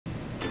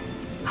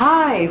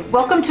Hi,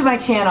 welcome to my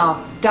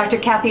channel, Dr.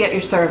 Kathy at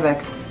your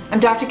Cervix. I'm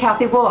Dr.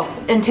 Kathy Wolf,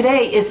 and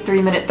today is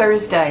 3-Minute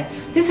Thursday.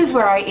 This is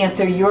where I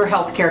answer your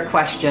healthcare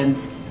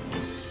questions.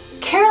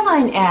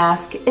 Caroline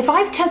asked, if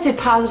I've tested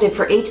positive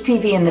for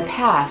HPV in the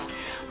past,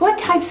 what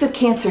types of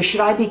cancer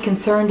should I be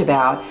concerned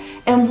about,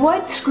 and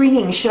what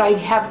screening should I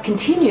have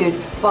continued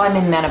while I'm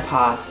in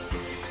menopause?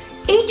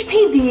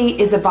 HPV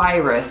is a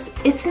virus.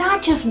 It's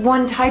not just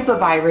one type of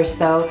virus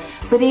though,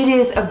 but it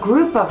is a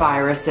group of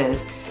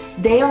viruses.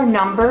 They are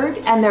numbered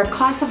and they're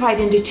classified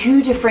into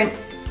two different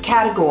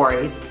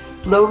categories,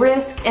 low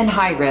risk and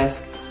high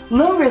risk.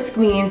 Low risk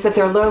means that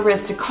they're low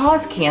risk to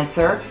cause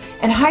cancer,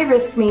 and high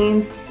risk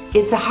means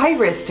it's a high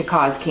risk to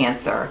cause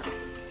cancer.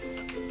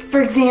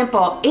 For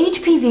example,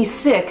 HPV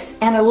 6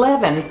 and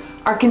 11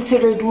 are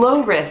considered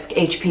low risk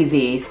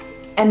HPVs,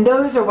 and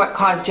those are what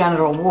cause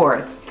genital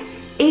warts.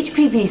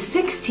 HPV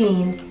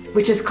 16,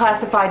 which is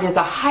classified as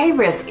a high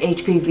risk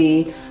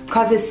HPV,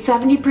 causes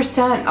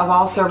 70% of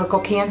all cervical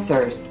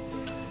cancers.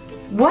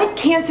 What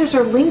cancers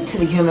are linked to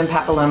the human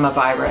papilloma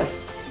virus?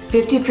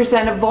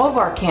 50% of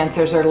vulvar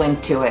cancers are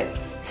linked to it,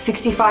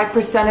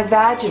 65% of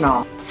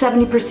vaginal,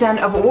 70%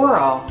 of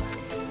oral,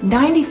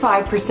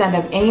 95%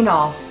 of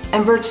anal,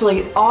 and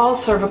virtually all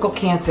cervical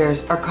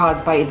cancers are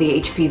caused by the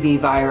HPV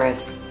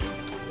virus.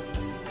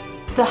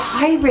 The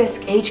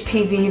high-risk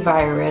HPV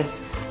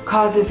virus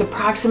causes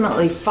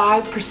approximately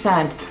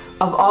 5%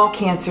 of all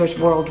cancers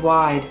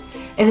worldwide,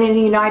 and in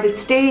the United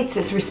States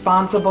it's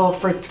responsible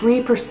for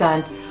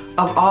 3%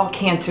 of all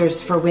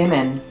cancers for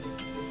women.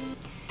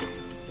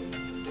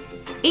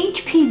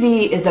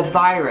 HPV is a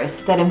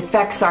virus that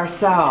infects our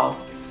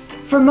cells.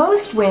 For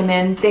most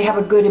women, they have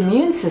a good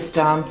immune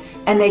system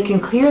and they can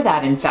clear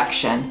that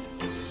infection.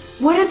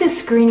 What are the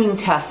screening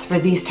tests for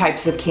these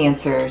types of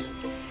cancers?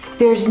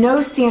 There's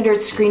no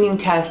standard screening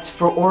test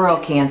for oral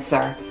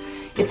cancer.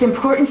 It's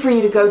important for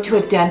you to go to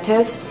a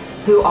dentist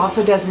who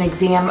also does an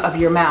exam of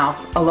your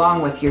mouth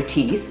along with your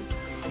teeth.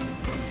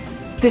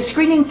 The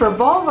screening for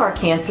vulvar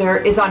cancer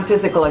is on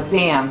physical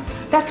exam.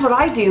 That's what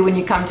I do when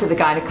you come to the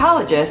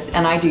gynecologist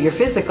and I do your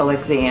physical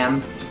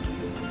exam.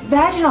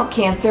 Vaginal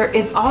cancer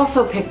is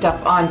also picked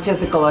up on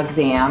physical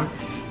exam,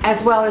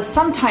 as well as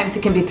sometimes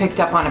it can be picked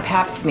up on a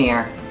pap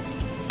smear.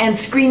 And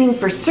screening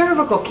for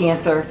cervical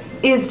cancer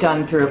is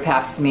done through a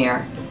pap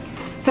smear.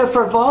 So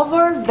for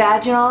vulvar,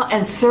 vaginal,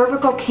 and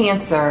cervical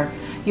cancer,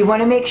 you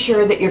want to make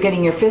sure that you're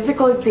getting your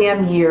physical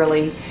exam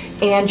yearly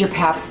and your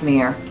pap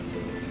smear.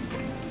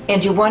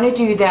 And you want to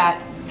do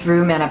that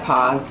through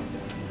menopause.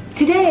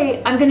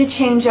 Today, I'm going to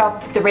change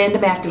up the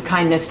Random Act of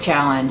Kindness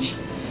Challenge.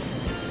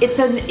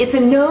 It's a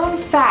known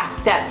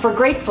fact that for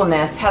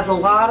gratefulness has a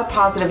lot of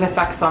positive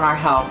effects on our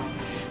health.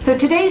 So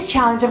today's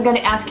challenge, I'm going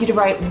to ask you to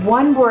write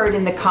one word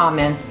in the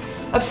comments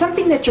of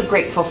something that you're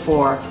grateful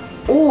for,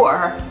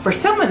 or for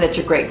someone that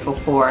you're grateful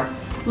for.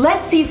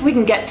 Let's see if we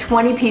can get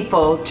 20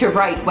 people to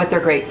write what they're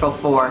grateful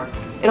for.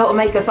 It'll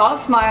make us all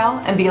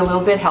smile and be a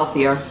little bit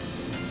healthier.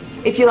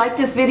 If you like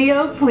this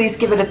video, please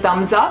give it a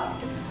thumbs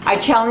up. I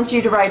challenge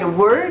you to write a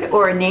word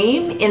or a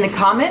name in the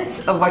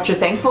comments of what you're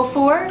thankful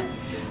for.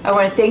 I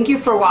want to thank you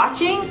for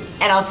watching,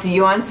 and I'll see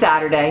you on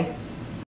Saturday.